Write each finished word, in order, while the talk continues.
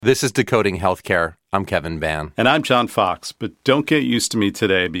This is Decoding Healthcare. I'm Kevin Ban. And I'm John Fox, but don't get used to me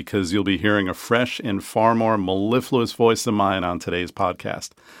today because you'll be hearing a fresh and far more mellifluous voice than mine on today's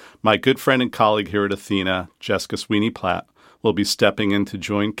podcast. My good friend and colleague here at Athena, Jessica Sweeney-Platt, will be stepping in to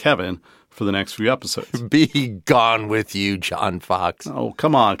join Kevin for the next few episodes. Be gone with you, John Fox. Oh,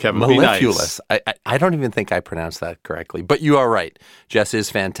 come on, Kevin. Mellifluous. Be nice. I don't even think I pronounced that correctly, but you are right. Jess is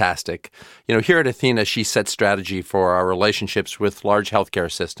fantastic. You know, here at Athena, she sets strategy for our relationships with large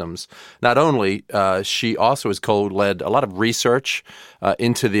healthcare systems. Not only, she also has co-led a lot of research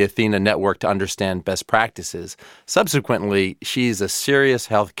into the Athena network to understand best practices. Subsequently, she's a serious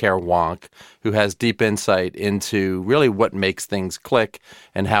healthcare wonk who has deep insight into really what makes things click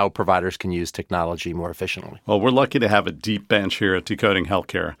and how providers can use technology more efficiently. Well, we're lucky to have a deep bench here at Decoding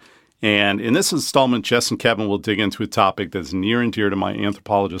Healthcare. And in this installment, Jess and Kevin will dig into a topic that's near and dear to my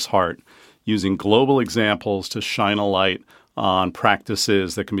anthropologist's heart, using global examples to shine a light on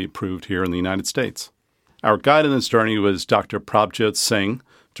practices that can be improved here in the United States. Our guide in this journey was Dr. Prabhjot Singh,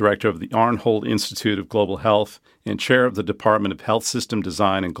 director of the Arnhold Institute of Global Health and chair of the Department of Health System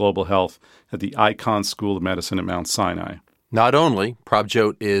Design and Global Health at the Icahn School of Medicine at Mount Sinai. Not only,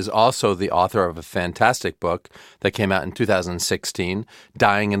 Prabhjot is also the author of a fantastic book that came out in 2016,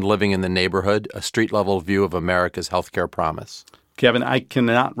 Dying and Living in the Neighborhood, A Street-Level View of America's Healthcare Promise. Kevin, I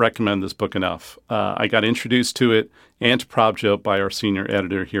cannot recommend this book enough. I got introduced to it and to Prabhjot by our senior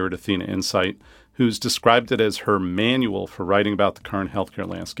editor here at Athena Insight, who's described it as her manual for writing about the current healthcare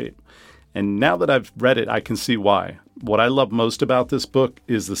landscape. And now that I've read it, I can see why. What I love most about this book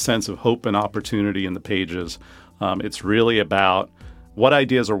is the sense of hope and opportunity in the pages. It's really about what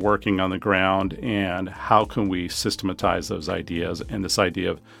ideas are working on the ground and how can we systematize those ideas and this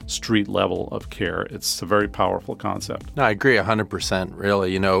idea of street level of care. It's a very powerful concept. No, I agree 100%,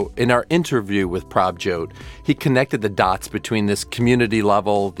 really. You know, in our interview with Prabhjot, he connected the dots between this community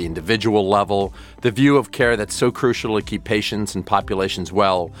level, the individual level, the view of care that's so crucial to keep patients and populations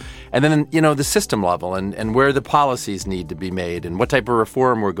well, and then, you know, the system level and where the policies need to be made and what type of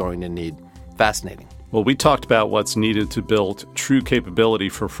reform we're going to need. Fascinating. Well, we talked about what's needed to build true capability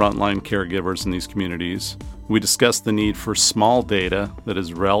for frontline caregivers in these communities. We discussed the need for small data that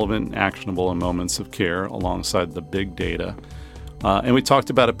is relevant and actionable in moments of care alongside the big data. And we talked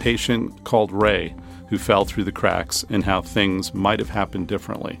about a patient called Ray who fell through the cracks and how things might have happened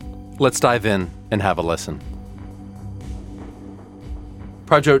differently. Let's dive in and have a listen.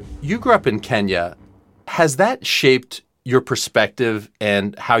 Prabhjot, you grew up in Kenya. Has that shaped your perspective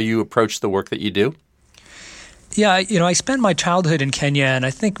and how you approach the work that you do? Yeah, I spent my childhood in Kenya, and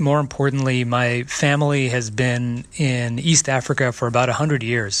I think more importantly, my family has been in East Africa for about 100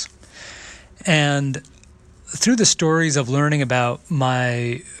 years. And through the stories of learning about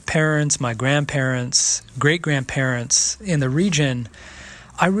my parents, my grandparents, great-grandparents in the region,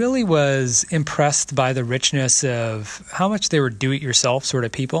 I really was impressed by the richness of how much they were do-it-yourself sort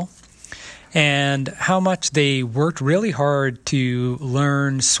of people, and how much they worked really hard to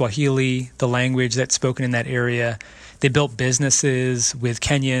learn Swahili, the language that's spoken in that area. They built businesses with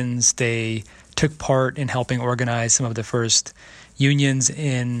Kenyans. They took part in helping organize some of the first unions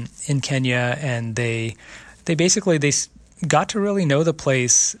in Kenya, and they got to really know the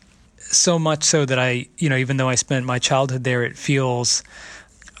place so much so that I, even though I spent my childhood there, it feels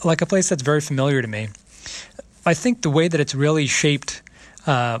like a place that's very familiar to me. I think the way that it's really shaped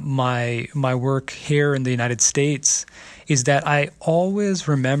my work here in the United States is that I always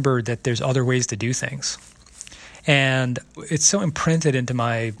remember that there's other ways to do things. And it's so imprinted into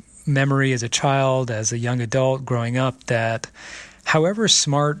my memory as a child, as a young adult growing up, that however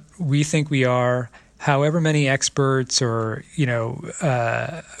smart we think we are, however many experts or,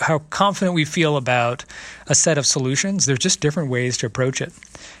 how confident we feel about a set of solutions, there's just different ways to approach it.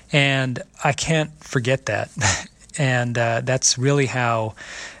 And I can't forget that. And that's really how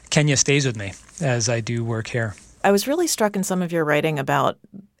Kenya stays with me as I do work here. I was really struck in some of your writing about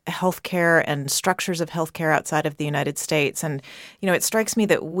healthcare and structures of healthcare outside of the United States. And, it strikes me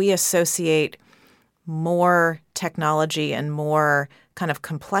that we associate more technology and more kind of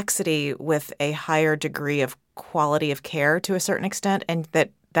complexity with a higher degree of quality of care to a certain extent, and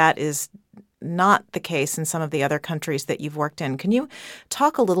that is not the case in some of the other countries that you've worked in. Can you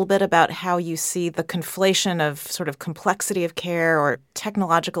talk a little bit about how you see the conflation of sort of complexity of care or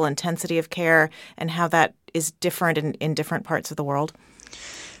technological intensity of care and how that is different in different parts of the world?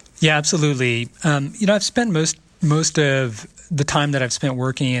 Yeah, absolutely. I've spent most of the time that I've spent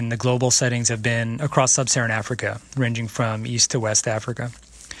working in the global settings have been across sub-Saharan Africa, ranging from East to West Africa.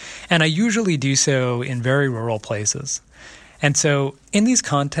 And I usually do so in very rural places. And so in these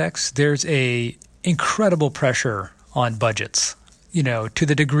contexts, there's a incredible pressure on budgets. to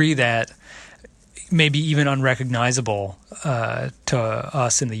the degree that maybe even unrecognizable to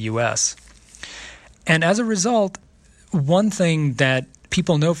us in the U.S. And as a result, one thing that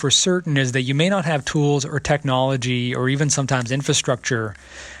people know for certain is that you may not have tools or technology or even sometimes infrastructure,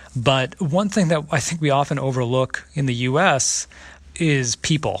 but one thing that I think we often overlook in the U.S. is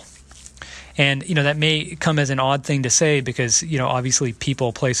people. And, that may come as an odd thing to say because, obviously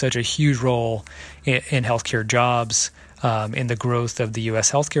people play such a huge role in healthcare jobs, in the growth of the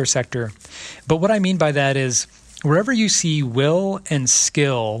U.S. healthcare sector. But what I mean by that is wherever you see will and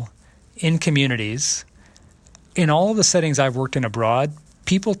skill in communities, in all of the settings I've worked in abroad,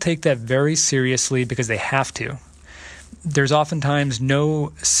 people take that very seriously because they have to. There's oftentimes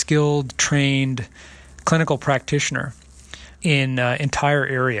no skilled, trained clinical practitioner in an entire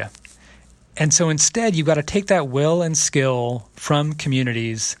area. And so instead, you've got to take that will and skill from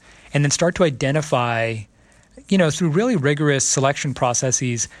communities and then start to identify, through really rigorous selection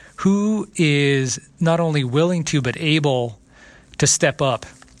processes, who is not only willing to but able to step up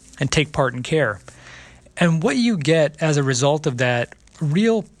and take part in care. And what you get as a result of that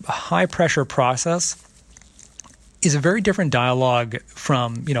real high-pressure process is a very different dialogue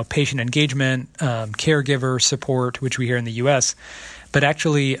from, patient engagement, caregiver support, which we hear in the U.S., but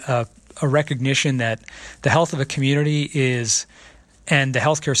actually a recognition that the health of a community and the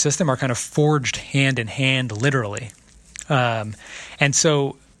healthcare system are kind of forged hand in hand, literally. And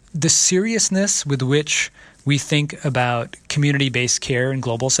so the seriousness with which we think about community-based care in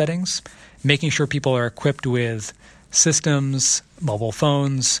global settings, making sure people are equipped with systems, mobile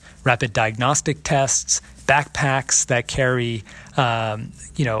phones, rapid diagnostic tests, backpacks that carry,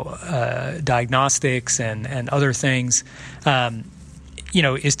 diagnostics and other things,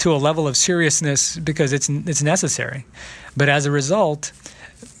 is to a level of seriousness because it's necessary. But as a result,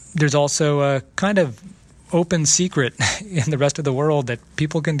 there's also a kind of open secret in the rest of the world that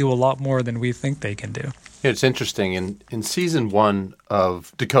people can do a lot more than we think they can do. It's interesting. In season 1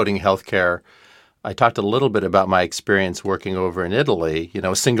 of Decoding Healthcare, I talked a little bit about my experience working over in Italy,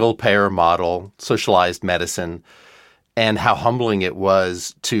 single payer model, socialized medicine, and how humbling it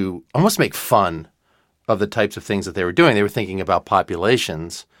was to almost make fun of the types of things that they were doing. They were thinking about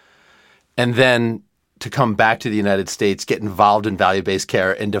populations. And then to come back to the United States, get involved in value-based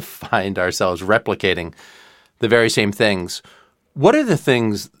care, and to find ourselves replicating the very same things. What are the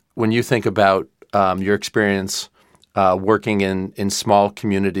things, when you think about your experience working in small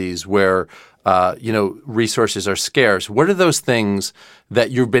communities where resources are scarce, what are those things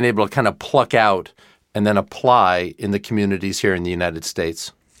that you've been able to kind of pluck out and then apply in the communities here in the United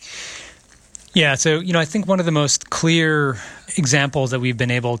States? Yeah, so, I think one of the most clear examples that we've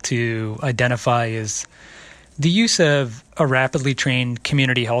been able to identify is the use of a rapidly trained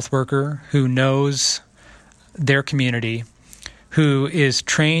community health worker who knows their community, who is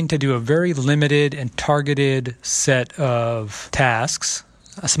trained to do a very limited and targeted set of tasks,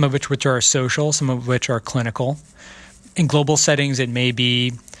 some of which are social, some of which are clinical. In global settings, it may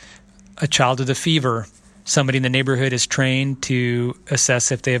be a child with a fever. Somebody in the neighborhood is trained to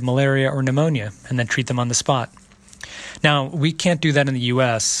assess if they have malaria or pneumonia and then treat them on the spot. Now, we can't do that in the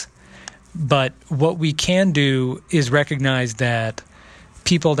U.S., but what we can do is recognize that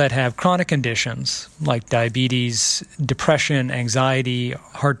people that have chronic conditions like diabetes, depression, anxiety,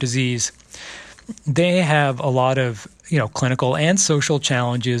 heart disease, they have a lot of clinical and social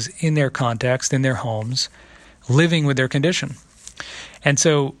challenges in their context, in their homes, living with their condition. And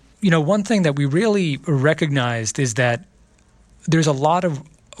so, one thing that we really recognized is that there's a lot of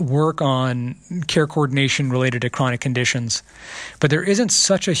work on care coordination related to chronic conditions, but there isn't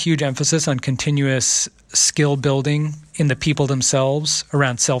such a huge emphasis on continuous skill building in the people themselves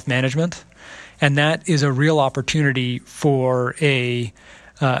around self-management. And that is a real opportunity for a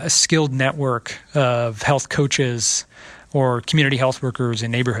skilled network of health coaches or community health workers in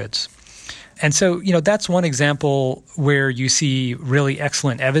neighborhoods. And so, that's one example where you see really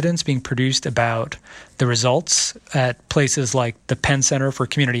excellent evidence being produced about the results at places like the Penn Center for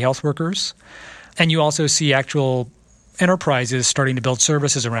Community Health Workers. And you also see actual enterprises starting to build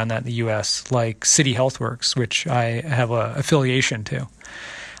services around that in the U.S., like City HealthWorks, which I have an affiliation to.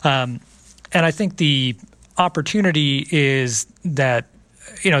 And I think the opportunity is that,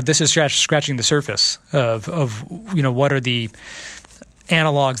 this is scratching the surface of what are the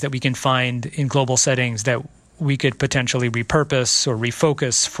analogs that we can find in global settings that we could potentially repurpose or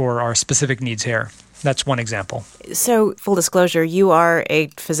refocus for our specific needs here. That's one example. So, full disclosure, you are a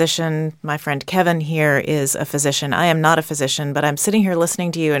physician. My friend Kevin here is a physician. I am not a physician, but I'm sitting here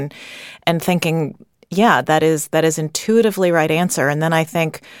listening to you and thinking, yeah, that is intuitively right answer. And then I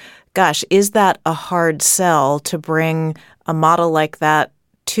think, gosh, is that a hard sell to bring a model like that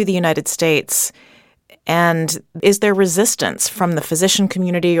to the United States? And is there resistance from the physician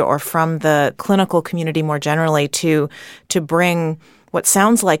community or from the clinical community more generally to bring what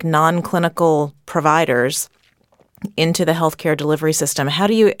sounds like non-clinical providers into the healthcare delivery system? How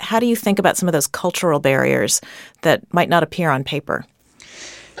do you think about some of those cultural barriers that might not appear on paper?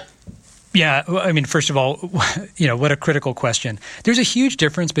 Yeah, I mean, first of all, what a critical question. There's a huge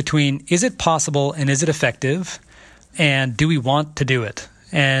difference between is it possible and is it effective, and do we want to do it,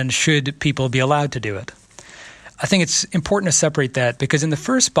 and should people be allowed to do it? I think it's important to separate that, because in the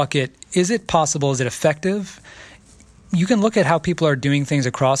first bucket, is it possible, is it effective? You can look at how people are doing things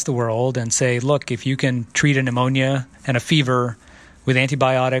across the world and say, look, if you can treat a pneumonia and a fever with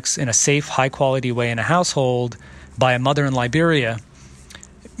antibiotics in a safe, high-quality way in a household by a mother in Liberia,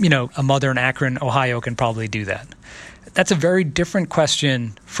 a mother in Akron, Ohio can probably do that. That's a very different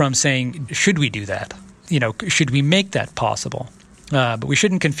question from saying, should we do that? Should we make that possible? But we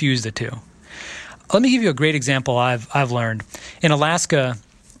shouldn't confuse the two. Let me give you a great example I've learned. In Alaska,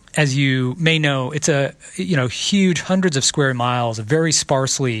 as you may know, it's a huge, hundreds of square miles, a very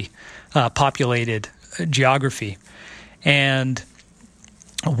sparsely populated geography. And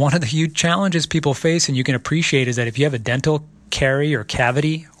one of the huge challenges people face, and you can appreciate, is that if you have a dental carie or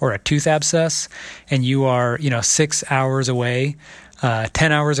cavity or a tooth abscess and you are 6 hours away,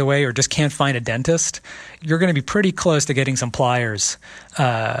 10 hours away, or just can't find a dentist, you're going to be pretty close to getting some pliers,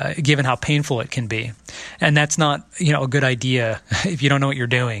 given how painful it can be. And that's not a good idea if you don't know what you're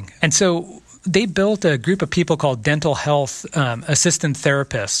doing. And so they built a group of people called dental health assistant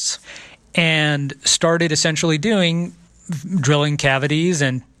therapists and started essentially drilling cavities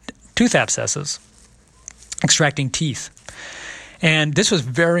and tooth abscesses, extracting teeth. And this was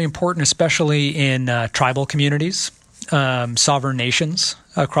very important, especially in tribal communities, sovereign nations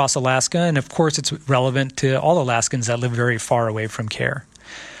across Alaska. And of course, it's relevant to all Alaskans that live very far away from care.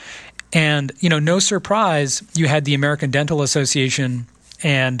 And, no surprise, you had the American Dental Association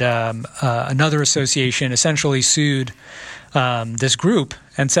and another association essentially sued this group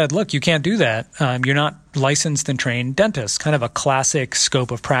and said, look, you can't do that. You're not licensed and trained dentists, kind of a classic scope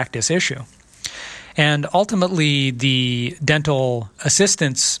of practice issue. And ultimately, the dental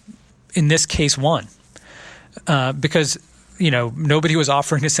assistants in this case won because, nobody was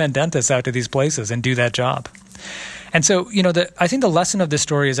offering to send dentists out to these places and do that job. And so, I think the lesson of this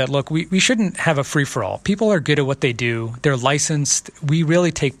story is that, look, we shouldn't have a free-for-all. People are good at what they do. They're licensed. We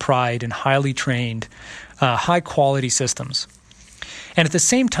really take pride in highly trained, high-quality systems. And at the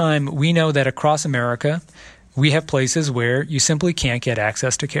same time, we know that across America, we have places where you simply can't get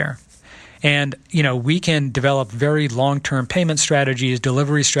access to care. And, we can develop very long-term payment strategies,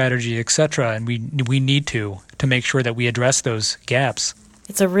 delivery strategy, et cetera, and we need to make sure that we address those gaps.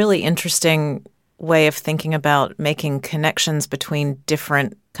 It's a really interesting way of thinking about making connections between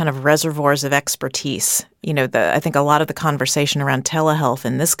different kind of reservoirs of expertise. I think a lot of the conversation around telehealth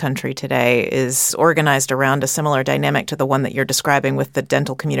in this country today is organized around a similar dynamic to the one that you're describing with the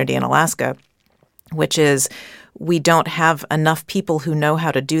dental community in Alaska, which is we don't have enough people who know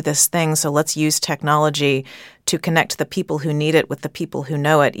how to do this thing, so let's use technology to connect the people who need it with the people who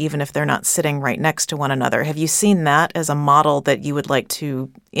know it, even if they're not sitting right next to one another. Have you seen that as a model that you would like to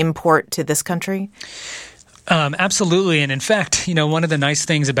import to this country? Absolutely. And in fact, one of the nice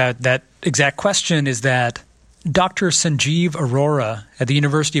things about that exact question is that Dr. Sanjeev Arora at the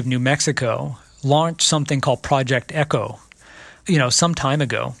University of New Mexico launched something called Project Echo, some time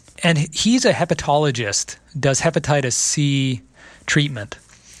ago. And he's a hepatologist, does hepatitis C treatment.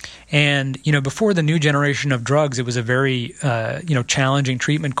 And, before the new generation of drugs, it was a very, challenging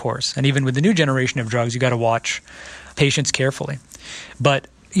treatment course. And even with the new generation of drugs, you got to watch patients carefully. But,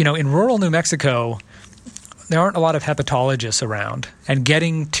 in rural New Mexico, there aren't a lot of hepatologists around. And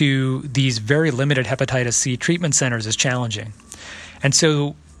getting to these very limited hepatitis C treatment centers is challenging. And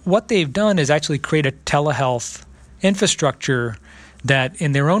so what they've done is actually create a telehealth infrastructure that,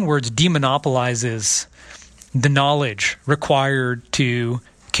 in their own words, demonopolizes the knowledge required to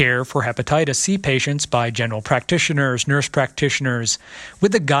care for hepatitis C patients by general practitioners, nurse practitioners,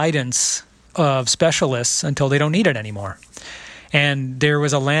 with the guidance of specialists until they don't need it anymore. And there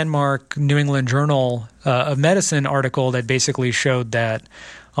was a landmark New England Journal of Medicine article that basically showed that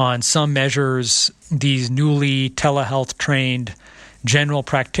on some measures, these newly telehealth-trained general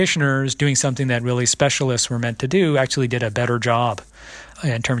practitioners doing something that really specialists were meant to do actually did a better job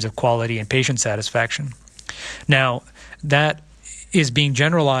in terms of quality and patient satisfaction. Now, that is being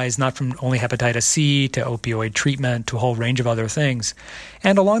generalized not from only hepatitis C to opioid treatment to a whole range of other things.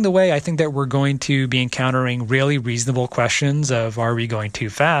 And along the way, I think that we're going to be encountering really reasonable questions of, are we going too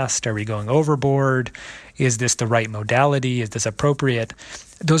fast? Are we going overboard? Is this the right modality? Is this appropriate?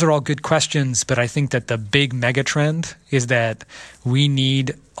 Those are all good questions, but I think that the big megatrend is that we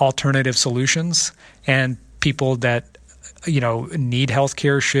need alternative solutions, and people that need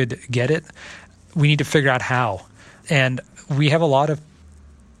healthcare should get it. We need to figure out how. And we have a lot of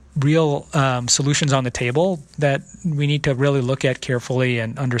real solutions on the table that we need to really look at carefully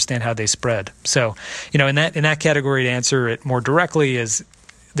and understand how they spread. So, in that category, to answer it more directly, is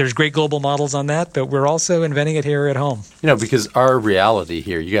there's great global models on that, but we're also inventing it here at home. Because our reality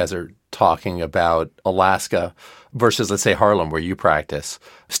here, you guys are talking about Alaska versus, let's say, Harlem, where you practice.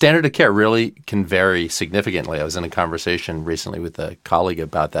 Standard of care really can vary significantly. I was in a conversation recently with a colleague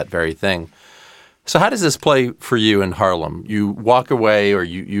about that very thing. So how does this play for you in Harlem? You walk away, or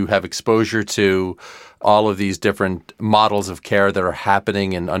you have exposure to all of these different models of care that are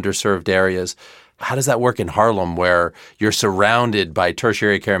happening in underserved areas. How does that work in Harlem, where you're surrounded by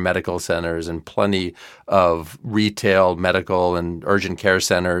tertiary care medical centers and plenty of retail, medical, and urgent care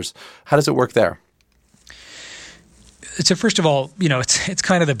centers? How does it work there? So first of all, it's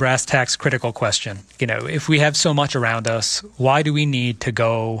kind of the brass tacks critical question. If we have so much around us, why do we need to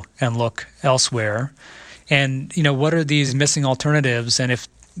go and look elsewhere? And, what are these missing alternatives? And if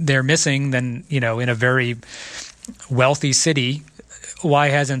they're missing, then, in a very wealthy city, why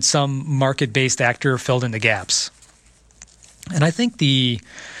hasn't some market-based actor filled in the gaps? And I think the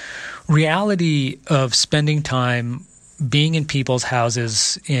reality of spending time being in people's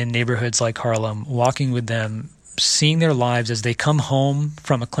houses in neighborhoods like Harlem, walking with them, seeing their lives as they come home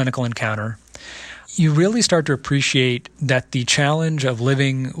from a clinical encounter, you really start to appreciate that the challenge of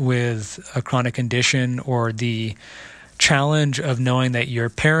living with a chronic condition, or the challenge of knowing that your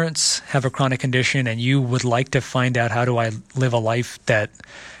parents have a chronic condition and you would like to find out, how do I live a life that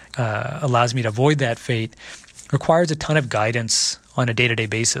allows me to avoid that fate, requires a ton of guidance on a day-to-day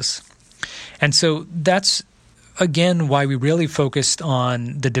basis. And so that's, again, why we really focused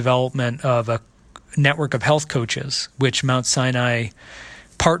on the development of a network of health coaches, which Mount Sinai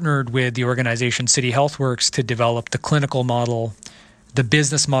partnered with the organization City HealthWorks to develop the clinical model, the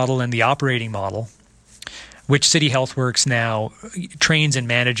business model, and the operating model, which City HealthWorks now trains and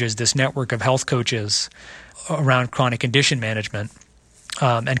manages this network of health coaches around chronic condition management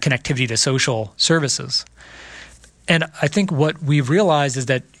and connectivity to social services. And I think what we've realized is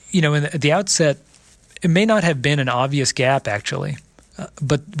that, at the outset, it may not have been an obvious gap, actually.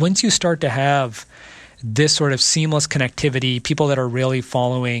 But once you start to have this sort of seamless connectivity, people that are really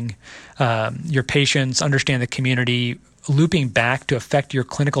following your patients, understand the community, looping back to affect your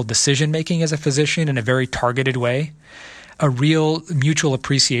clinical decision-making as a physician in a very targeted way, a real mutual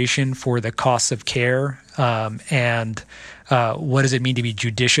appreciation for the costs of care and what does it mean to be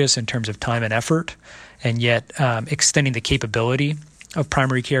judicious in terms of time and effort, and yet extending the capability of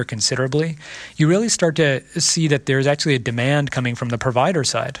primary care considerably, you really start to see that there's actually a demand coming from the provider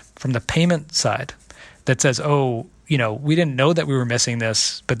side, from the payment side, that says, we didn't know that we were missing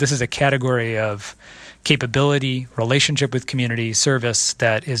this, but this is a category of capability, relationship with community, service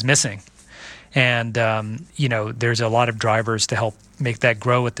that is missing. And, there's a lot of drivers to help make that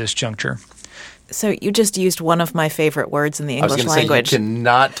grow at this juncture. So you just used one of my favorite words in the English language. I was going to say, you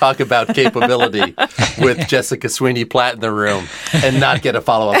cannot talk about capability with Jessica Sweeney Platt in the room and not get a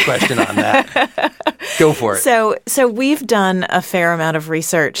follow-up question on that. Go for it. So we've done a fair amount of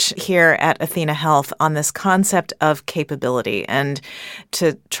research here at Athena Health on this concept of capability. And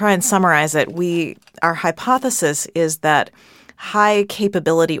to try and summarize it, our hypothesis is that high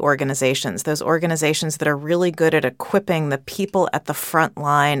capability organizations, those organizations that are really good at equipping the people at the front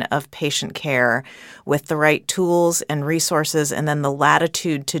line of patient care with the right tools and resources, and then the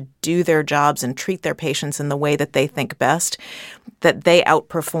latitude to do their jobs and treat their patients in the way that they think best, that they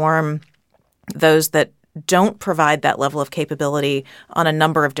outperform those that don't provide that level of capability on a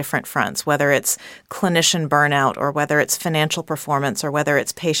number of different fronts, whether it's clinician burnout or whether it's financial performance or whether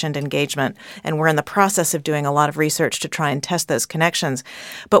it's patient engagement. And we're in the process of doing a lot of research to try and test those connections.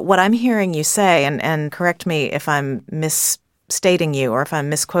 But what I'm hearing you say, and correct me if I'm misstating you or if I'm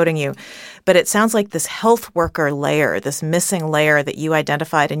misquoting you, but it sounds like this health worker layer, this missing layer that you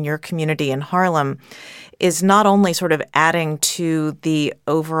identified in your community in Harlem, is not only sort of adding to the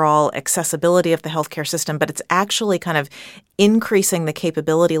overall accessibility of the healthcare system, but it's actually kind of increasing the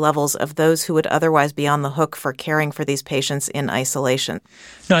capability levels of those who would otherwise be on the hook for caring for these patients in isolation.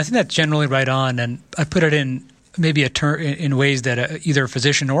 No, I think that's generally right on, and I put it in maybe in ways that either a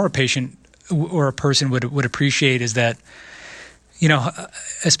physician or a patient or a person would appreciate, is that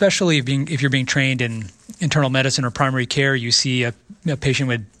especially if you're being trained in internal medicine or primary care, you see a patient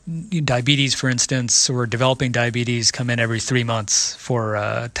with diabetes, for instance, or developing diabetes come in every 3 months for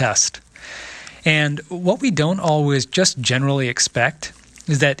a test. And what we don't always just generally expect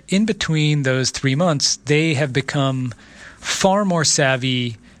is that in between those 3 months, they have become far more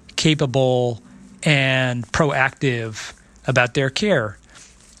savvy, capable, and proactive about their care.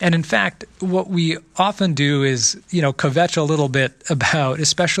 And in fact, what we often do is, kvetch a little bit about,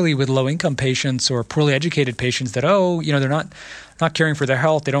 especially with low-income patients or poorly educated patients, that they're not caring for their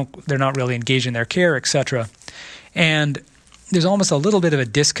health, they're not really engaged in their care, etc. And there's almost a little bit of a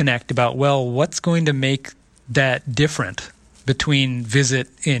disconnect about, what's going to make that different between visit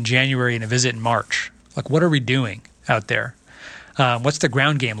in January and a visit in March? Like, what are we doing out there? What's the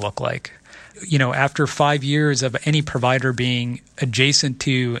ground game look like? After 5 years of any provider being adjacent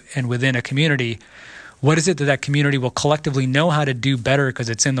to and within a community, what is it that community will collectively know how to do better because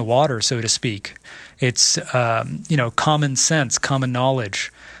it's in the water, so to speak? It's, common sense, common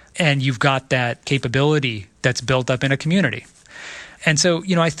knowledge, and you've got that capability that's built up in a community. And so,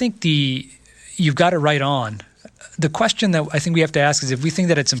 I think you've got it right on. The question that I think we have to ask is if we think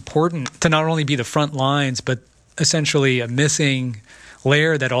that it's important to not only be the front lines, but essentially a missing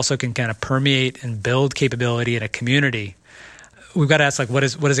layer that also can kind of permeate and build capability in a community, we've got to ask, what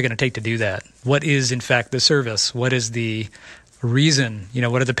is it going to take to do that? What is, in fact, the service? What is the reason?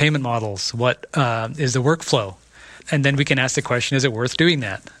 What are the payment models? What is the workflow? And then we can ask the question, is it worth doing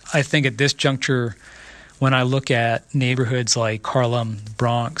that? I think at this juncture, when I look at neighborhoods like Harlem,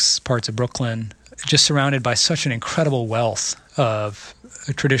 Bronx, parts of Brooklyn, just surrounded by such an incredible wealth of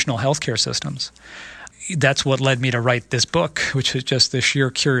traditional healthcare systems, that's what led me to write this book, which is just the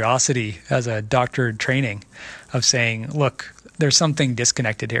sheer curiosity as a doctor training of saying, look, there's something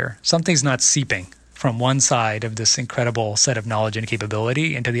disconnected here. Something's not seeping from one side of this incredible set of knowledge and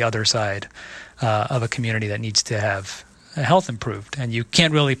capability into the other side of a community that needs to have health improved. And you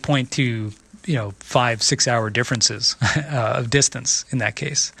can't really point to 5-6 hour differences of distance in that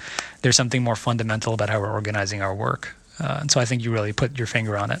case. There's something more fundamental about how we're organizing our work. And so I think you really put your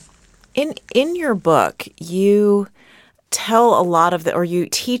finger on it. In your book, you tell a lot of you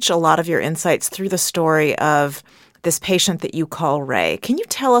teach a lot of your insights through the story of this patient that you call Ray. Can you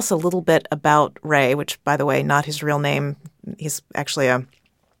tell us a little bit about Ray, which, by the way, not his real name. He's actually an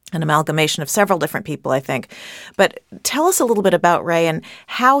amalgamation of several different people, I think. But tell us a little bit about Ray and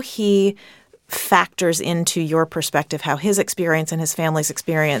how he factors into your perspective, how his experience and his family's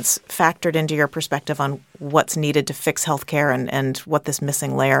experience factored into your perspective on what's needed to fix healthcare and what this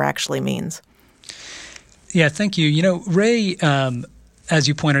missing layer actually means. Yeah, thank you. Ray, as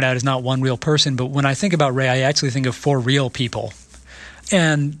you pointed out, is not one real person, but when I think about Ray, I actually think of 4 real people.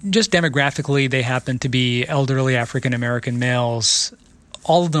 And just demographically, they happen to be elderly African-American males.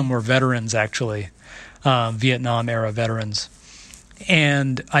 All of them were veterans, actually, Vietnam-era veterans.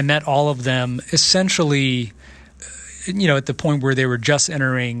 And I met all of them essentially, at the point where they were just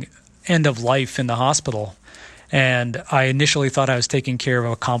entering end of life in the hospital. And I initially thought I was taking care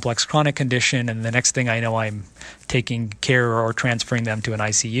of a complex chronic condition, and the next thing I know, I'm taking care or transferring them to an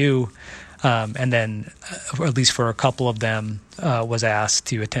ICU. And then, or at least for a couple of them, was asked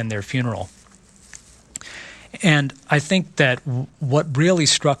to attend their funeral. And I think that what really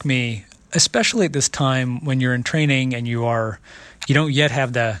struck me, especially at this time when you're in training and you don't yet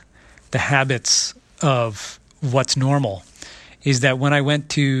have the habits of what's normal, is that when I went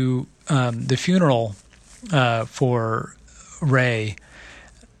to the funeral for Ray,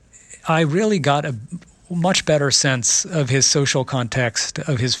 I really got a much better sense of his social context,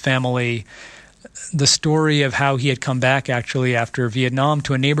 of his family, the story of how he had come back actually after Vietnam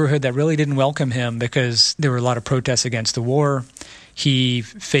to a neighborhood that really didn't welcome him because there were a lot of protests against the war. He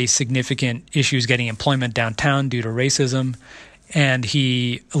faced significant issues getting employment downtown due to racism. And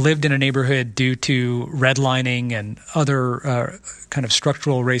he lived in a neighborhood due to redlining and other kind of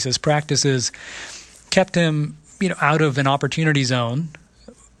structural racist practices, kept him, out of an opportunity zone,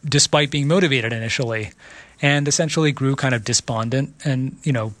 despite being motivated initially, and essentially grew kind of despondent. And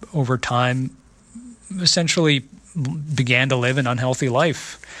over time, essentially began to live an unhealthy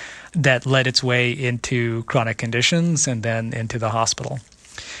life that led its way into chronic conditions and then into the hospital.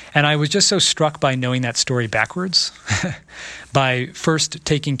 And I was just so struck by knowing that story backwards, by first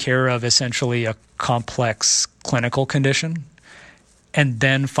taking care of essentially a complex clinical condition, and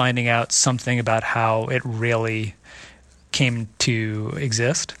then finding out something about how it really came to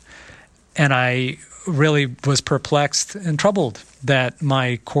exist. And I really was perplexed and troubled that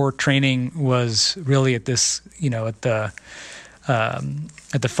my core training was really at this, at the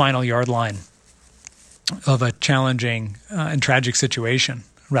final yard line of a challenging and tragic situation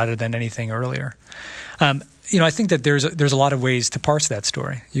rather than anything earlier. I think that there's a lot of ways to parse that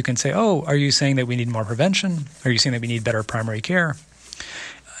story. You can say, oh, are you saying that we need more prevention? Are you saying that we need better primary care?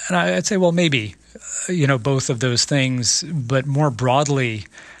 And I'd say, well, maybe, both of those things, but more broadly,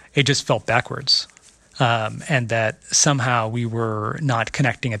 it just felt backwards, and that somehow we were not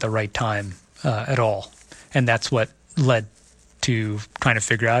connecting at the right time at all. And that's what led to trying to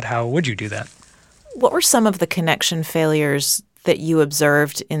figure out how would you do that. What were some of the connection failures that you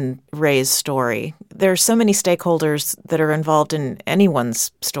observed in Ray's story? There are so many stakeholders that are involved in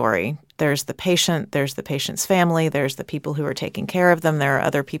anyone's story. There's the patient, there's the patient's family, there's the people who are taking care of them, there are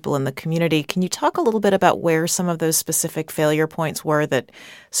other people in the community. Can you talk a little bit about where some of those specific failure points were that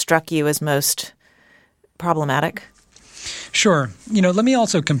struck you as most problematic? Sure. Let me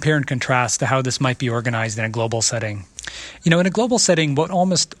also compare and contrast to how this might be organized in a global setting. In a global setting, what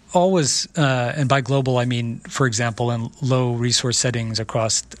almost always, and by global I mean, for example, in low resource settings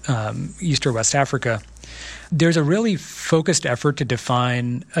across East or West Africa, there's a really focused effort to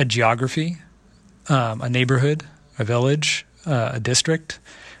define a geography, a neighborhood, a village, a district,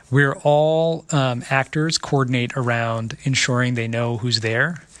 where all actors coordinate around ensuring they know who's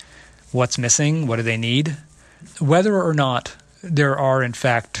there, what's missing, what do they need, whether or not there are, in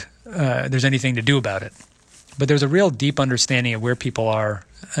fact, there's anything to do about it. But there's a real deep understanding of where people are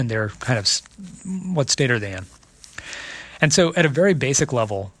and their kind of what state are they in. And so at a very basic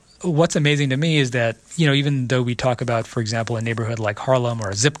level, what's amazing to me is that, even though we talk about, for example, a neighborhood like Harlem or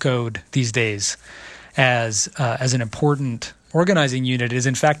a zip code these days as an important organizing unit, it is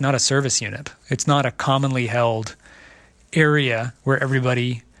in fact not a service unit. It's not a commonly held area where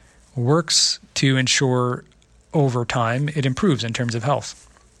everybody works to ensure over time it improves in terms of health.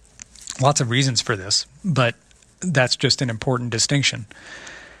 Lots of reasons for this, but that's just an important distinction.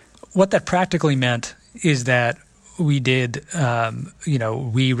 What that practically meant is that we did,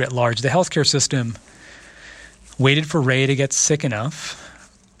 we writ large, the healthcare system waited for Ray to get sick enough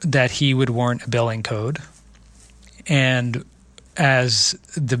that he would warrant a billing code. And as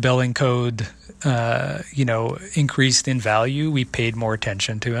the billing code, increased in value, we paid more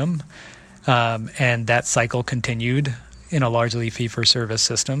attention to him. And that cycle continued in a largely fee-for-service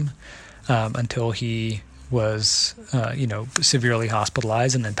system until he was, severely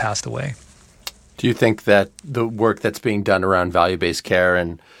hospitalized and then passed away. Do you think that the work that's being done around value-based care,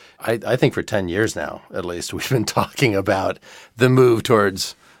 and I think for 10 years now, at least, we've been talking about the move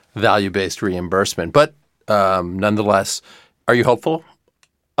towards value-based reimbursement. But nonetheless, are you hopeful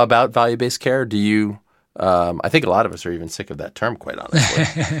about value-based care? Do you I think a lot of us are even sick of that term, quite honestly.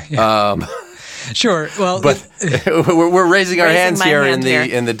 Sure. Well, but we're raising our hands here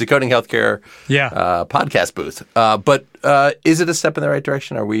in the Decoding Healthcare podcast booth. But is it a step in the right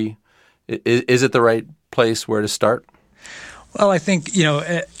direction? Is it the right place where to start? Well, I think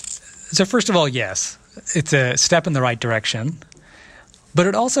so. First of all, yes, it's a step in the right direction, but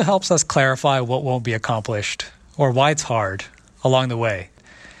it also helps us clarify what won't be accomplished or why it's hard along the way.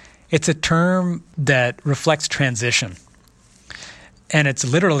 It's a term that reflects transition. And it's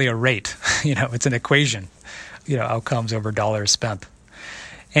literally a rate, it's an equation, outcomes over dollars spent.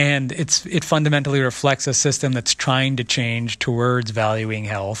 And it fundamentally reflects a system that's trying to change towards valuing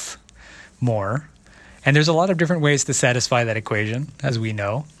health more. And there's a lot of different ways to satisfy that equation, as we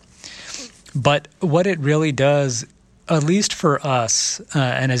know. But what it really does, at least for us,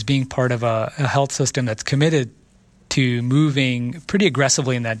 and as being part of a health system that's committed to moving pretty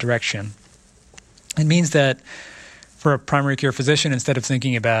aggressively in that direction, it means that for a primary care physician, instead of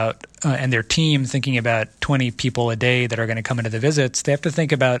thinking about, and their team thinking about 20 people a day that are going to come into the visits, they have to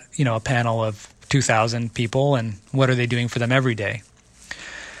think about, a panel of 2,000 people and what are they doing for them every day.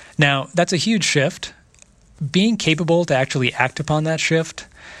 Now, that's a huge shift. Being capable to actually act upon that shift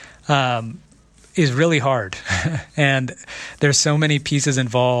is really hard. And there's so many pieces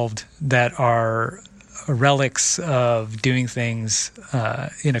involved that are relics of doing things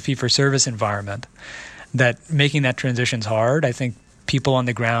in a fee-for-service environment that making that transition's hard. I think people on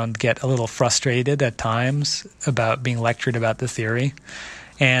the ground get a little frustrated at times about being lectured about the theory.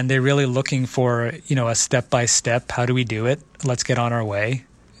 And they're really looking for, a step-by-step, how do we do it? Let's get on our way.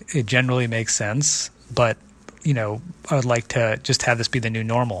 It generally makes sense, but, I would like to just have this be the new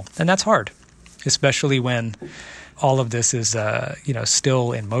normal. And that's hard, especially when all of this is,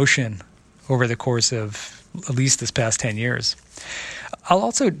 still in motion over the course of at least this past 10 years. I'll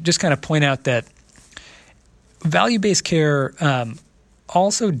also just kind of point out that value-based care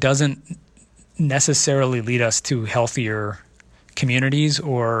also doesn't necessarily lead us to healthier communities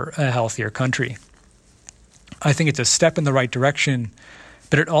or a healthier country. I think it's a step in the right direction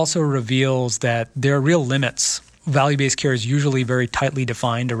but it also reveals that there are real limits. Value-based care is usually very tightly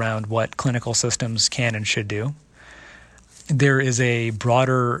defined around what clinical systems can and should do. There is a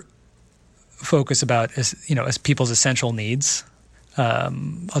broader focus about as people's essential needs,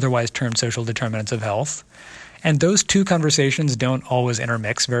 otherwise termed social determinants of health. And those two conversations don't always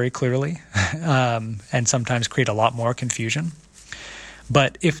intermix very clearly and sometimes create a lot more confusion.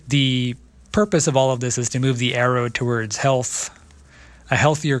 But if the purpose of all of this is to move the arrow towards health, a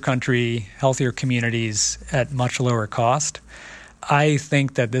healthier country, healthier communities at much lower cost, I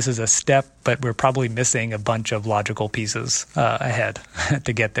think that this is a step, but we're probably missing a bunch of logical pieces ahead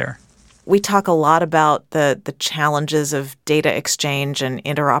to get there. We talk a lot about the challenges of data exchange and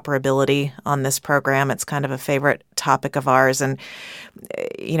interoperability on this program. It's kind of a favorite topic of ours. And,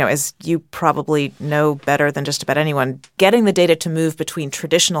 as you probably know better than just about anyone, getting the data to move between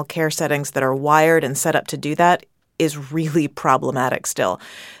traditional care settings that are wired and set up to do that is really problematic still.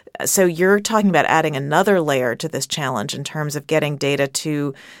 So you're talking about adding another layer to this challenge in terms of getting data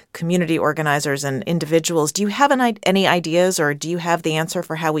to community organizers and individuals. Do you have any ideas, or do you have the answer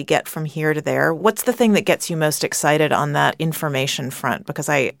for how we get from here to there? What's the thing that gets you most excited on that information front? Because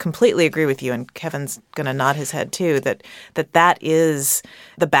I completely agree with you, and Kevin's going to nod his head too, that is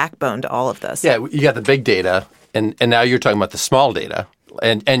the backbone to all of this. Yeah, you got the big data, and now you're talking about the small data,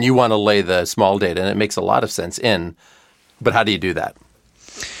 and you want to lay the small data, and it makes a lot of sense but how do you do that?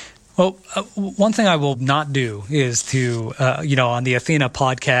 Well, one thing I will not do is to, on the Athena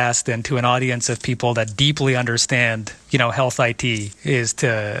podcast and to an audience of people that deeply understand, health IT, is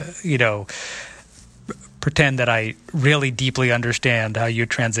to, pretend that I really deeply understand how you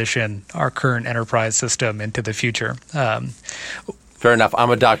transition our current enterprise system into the future. Fair enough. I'm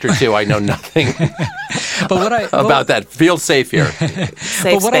a doctor too. I know nothing about that. Feel safe here.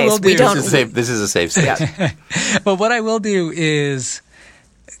 Safe space. This is a safe space. Yeah. But what I will do is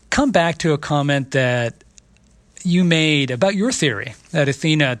come back to a comment that you made about your theory at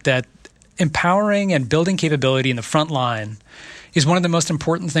Athena, that empowering and building capability in the front line is one of the most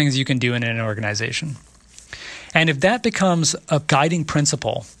important things you can do in an organization. And if that becomes a guiding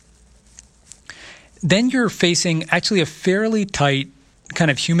principle, then you're facing actually a fairly tight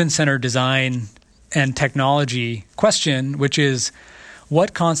kind of human-centered design and technology question, which is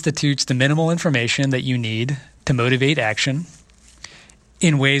what constitutes the minimal information that you need to motivate action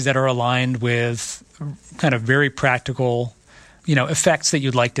in ways that are aligned with kind of very practical, effects that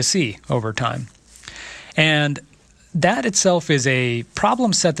you'd like to see over time. And that itself is a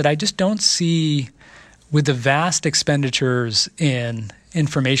problem set that I just don't see with the vast expenditures in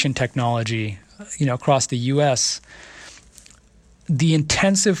information technology, across the U.S. The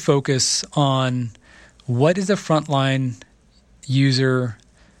intensive focus on what is the frontline user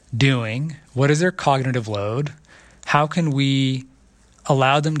doing, what is their cognitive load, how can we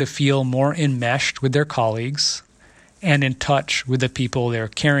allow them to feel more enmeshed with their colleagues and in touch with the people they're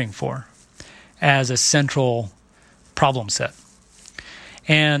caring for as a central problem set.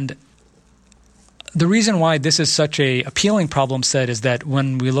 And the reason why this is such a appealing problem set is that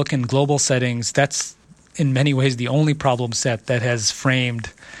when we look in global settings, that's in many ways the only problem set that has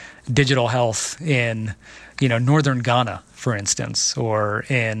framed digital health in, northern Ghana, for instance, or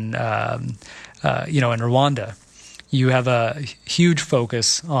in Rwanda. You have a huge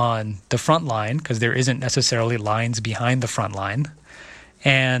focus on the front line because there isn't necessarily lines behind the front line.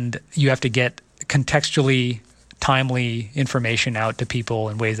 And you have to get contextually timely information out to people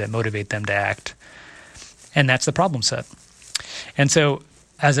in ways that motivate them to act. And that's the problem set. And so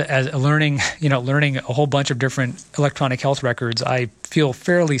as learning a whole bunch of different electronic health records, I feel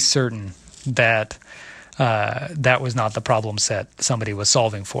fairly certain that that was not the problem set somebody was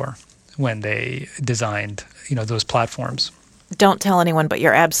solving for when they designed, those platforms. Don't tell anyone, but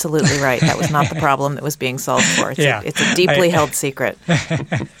you're absolutely right. That was not the problem that was being solved for. It's a deeply held secret.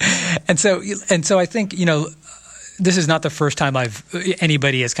 And so I think, this is not the first time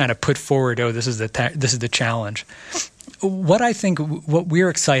anybody has kind of put forward, this is the challenge. What we're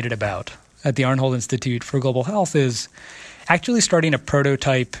excited about at the Arnhold Institute for Global Health is actually starting to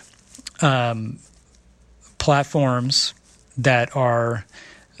prototype platforms that are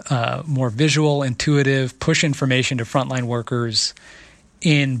more visual, intuitive, push information to frontline workers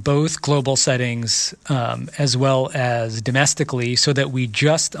in both global settings as well as domestically, so that we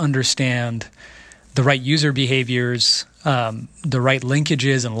just understand the right user behaviors, the right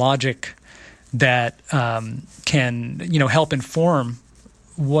linkages and logic that can, help inform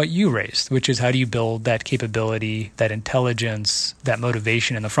what you raised, which is how do you build that capability, that intelligence, that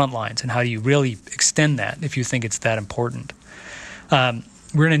motivation in the front lines, and how do you really extend that if you think it's that important.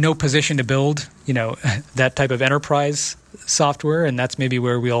 we're in no position to build, that type of enterprise software, and that's maybe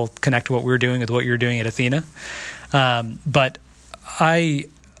where we'll connect what we're doing with what you're doing at Athena. But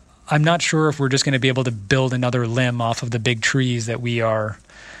I'm not sure if we're just going to be able to build another limb off of the big trees that we've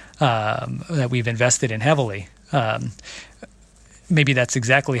invested in heavily. Maybe that's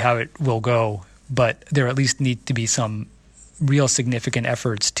exactly how it will go, but there at least need to be some real significant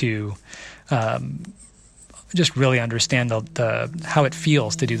efforts to just really understand how it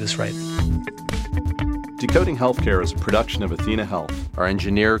feels to do this right. Decoding Healthcare is a production of Athena Health. Our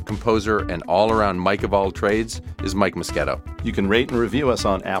engineer, composer, and all-around Mike of all trades is Mike Moschetto. You can rate and review us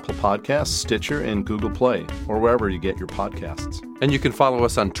on Apple Podcasts, Stitcher, and Google Play, or wherever you get your podcasts. And you can follow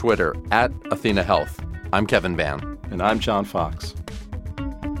us on Twitter @Athena Health. I'm Kevin Vann. And I'm John Fox.